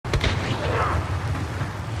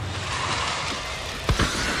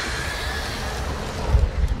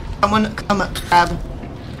Someone come grab.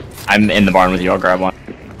 I'm in the barn with you. I'll grab one.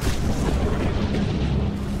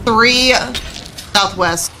 3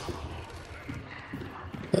 southwest.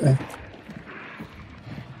 Okay.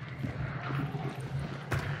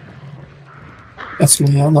 That's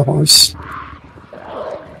me on the horse.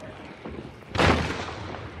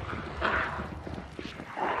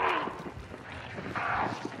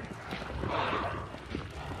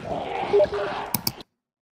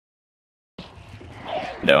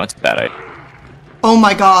 No, it's a bad idea. Oh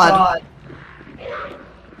my god.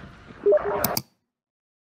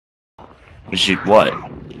 What?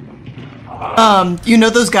 You know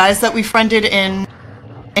those guys that we friended in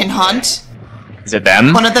Hunt? Is it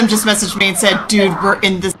them? One of them just messaged me and said, "Dude, we're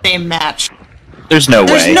in the same match." There's no way.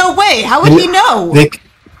 There's no way. How would he know? They If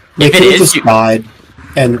it could have is, just you- died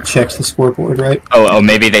and checked the scoreboard, right? Oh,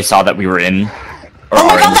 maybe they saw that we were in. Oh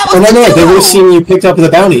my god, that Oh was no, the they would duo! have seen you picked up the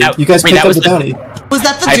bounty. That- You guys wait, picked that up was the the- bounty. Was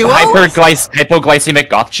that the duo? Hypoglycemic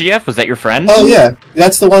goth GF? Was that your friend? Oh yeah,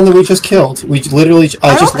 that's the one that we just killed. We literally, I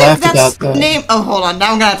I just don't think laughed that's about the name. Oh, hold on. Now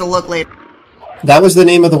I'm gonna have to look later. That was the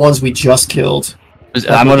name of the ones we just killed.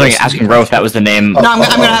 I'm wondering, asking Ro if that was the name. No, I'm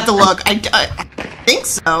gonna have to look. I think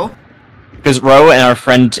so. Because Ro and our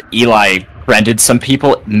friend Eli friended some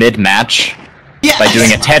people mid-match Yeah. by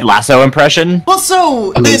doing a Ted Lasso impression. Well,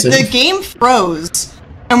 so Amazing. the game froze,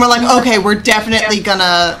 and we're like, okay, we're definitely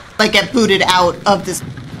gonna like get booted out of this.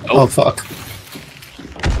 Oh fuck.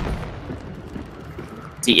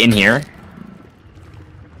 Is he in here?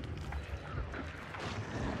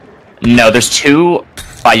 No, there's 2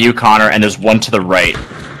 by you, Connor, and there's 1 to the right.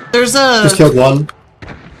 There's a. Just killed one.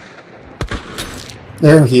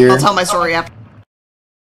 They're here. I'll tell my story after.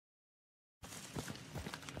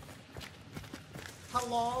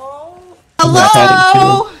 Hello? not hiding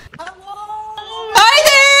Hello. Hello? Hi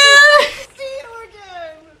there. See you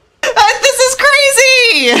again! This is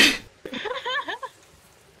crazy.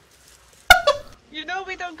 You know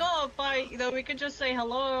we don't go out fight, you know, we can just say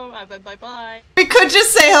hello, bye-bye. We could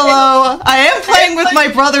just say hello. I am playing with my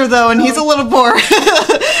brother though, and he's a little more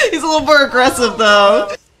he's a little more aggressive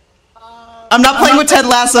though. I'm not playing with Ted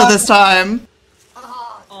Lasso this time.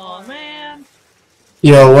 Oh man.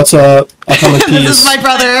 Yo, what's up? I come with This is peace. my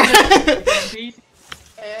brother. Peace.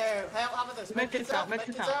 How about this? Medkits out,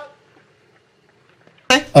 medkits out.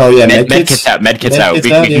 Oh yeah, Medkits out, medkits out. Medkits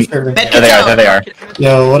We- out, we- yeah, sure. Medkits There they are, out. there they are.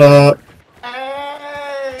 Yo, what up?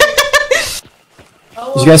 Hey!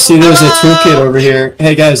 Did you guys see there's a toolkit over here?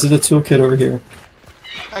 Hey guys, there's a toolkit over here.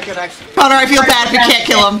 I could actually. Connor, I feel bad if we can't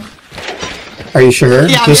kill him. Are you sure?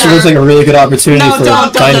 Yeah, I'm This sure. looks like a really good opportunity No, for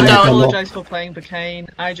don't, Dynamite don't. I Rumble. apologize for playing Bacane,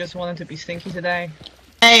 I just wanted to be stinky today.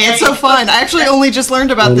 Hey, it's so fun. I actually only just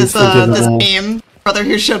learned about this this Unforgivable. meme. Brother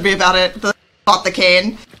here showed me about it. Bought the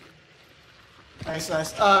cane. Nice,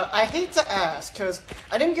 nice. I hate to ask, because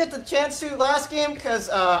I didn't get the chance to last game because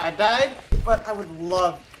I died, but I would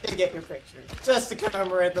love to get your picture, just to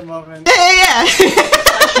commemorate the moment. Yeah. I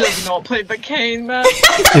should have not played Bacane, man.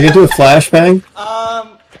 You can do a flashbang?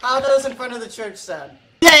 How does in front of the church sound?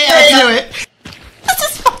 Yeah, let's do it. This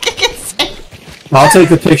is fucking insane. I'll take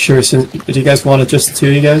the picture. Since, do you guys want it just the 2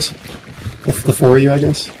 of you guys? The 4 of you, I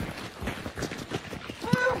guess.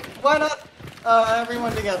 Why not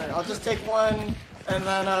everyone together? I'll just take one, and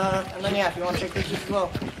then yeah, if you want to take pictures as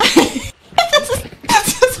well.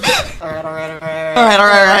 Alright.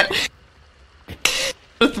 Alright.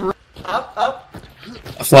 Up.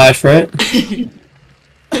 A flash, right?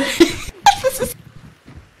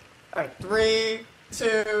 Alright, 3,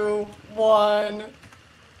 2, 1.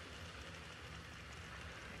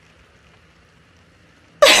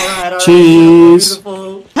 Alright, Cheese.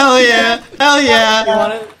 beautiful. Hell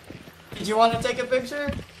yeah. Did you want to take a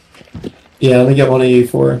picture? Yeah, let me get one of you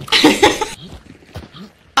for.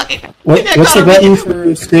 Okay. What's the button for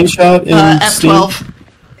screenshot in Steam? F12.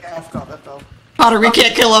 Yeah, F12. Connor, we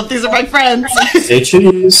can't kill them. These are my friends. Say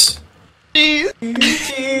cheese. Jeez.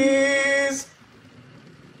 Cheese!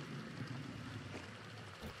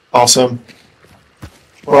 Awesome.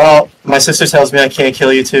 Well, my sister tells me I can't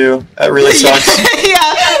kill you too. That really sucks.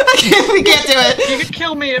 Yeah, we can't do it. You can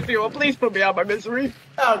kill me if you will, please put me out of my misery.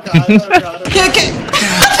 Oh god. Okay,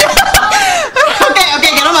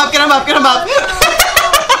 get him up.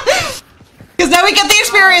 Because now we get the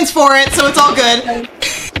experience for it, so it's all good.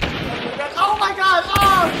 Oh my god!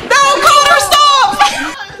 Oh! No, Connor,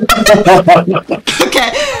 stop!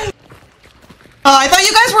 Okay. I thought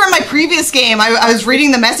you guys were in my previous game. I was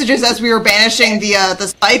reading the messages as we were banishing the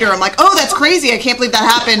spider. I'm like, oh, that's crazy. I can't believe that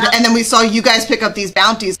happened. And then we saw you guys pick up these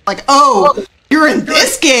bounties. Like, oh, you're in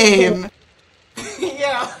this game.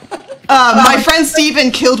 Yeah. My friend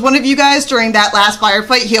Steven killed one of you guys during that last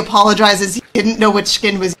firefight. He apologizes. He didn't know which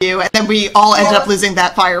skin was you, and then we all ended up losing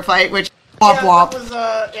that firefight, which womp womp. That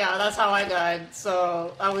was, yeah, that's how I died,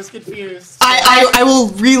 so I was confused. I will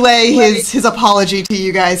relay his apology to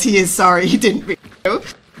you guys. He is sorry. He didn't mean to.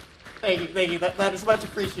 Thank you. That is much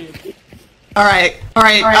appreciated. All right.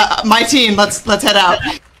 My team. Let's head out.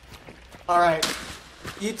 All right.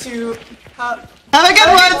 You two. Have a good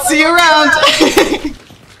one. See you around.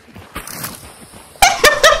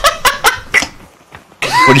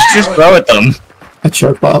 What did you just throw at them? A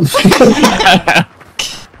choke bomb.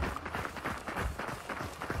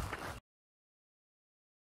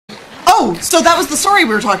 Oh, so that was the story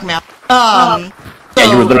we were talking about.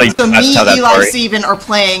 Yeah, you were literally so about to me, tell that Eli, story. Steven are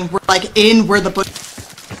playing. We're like in where the bush,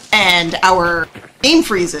 and our game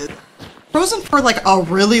freezes. Frozen for like a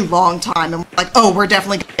really long time, and we're like, oh, we're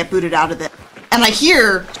definitely gonna get booted out of this. And I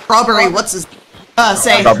hear Strawberry, what's his,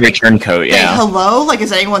 say, Strawberry Turncoat, say yeah. hello, like,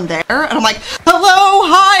 is anyone there? And I'm like, hello,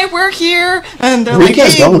 hi, we're here. And they're Where like, you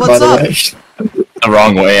guys hey, going, by what's the up? way? The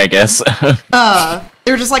wrong way, I guess.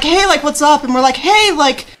 They were just like, hey, like, what's up? And we're like, hey,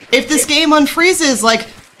 like, if this game unfreezes, like,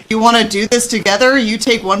 you want to do this together? You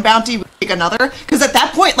take one bounty, we take another? Because at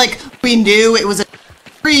that point, like, we knew it was a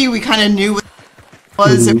free, we kind of knew what it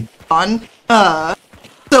was, it was fun.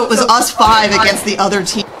 So it was us 5 against the other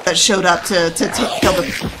team that showed up to kill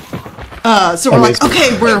the... so we're like,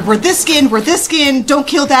 okay, we're this skin, don't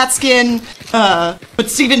kill that skin. But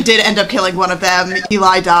Steven did end up killing one of them,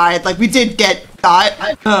 Eli died, like, we did get got.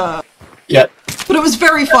 Yeah. But it was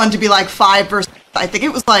very fun to be like 5 versus, I think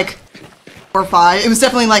it was like 4 or 5. It was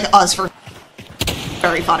definitely like us for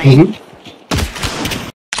very funny.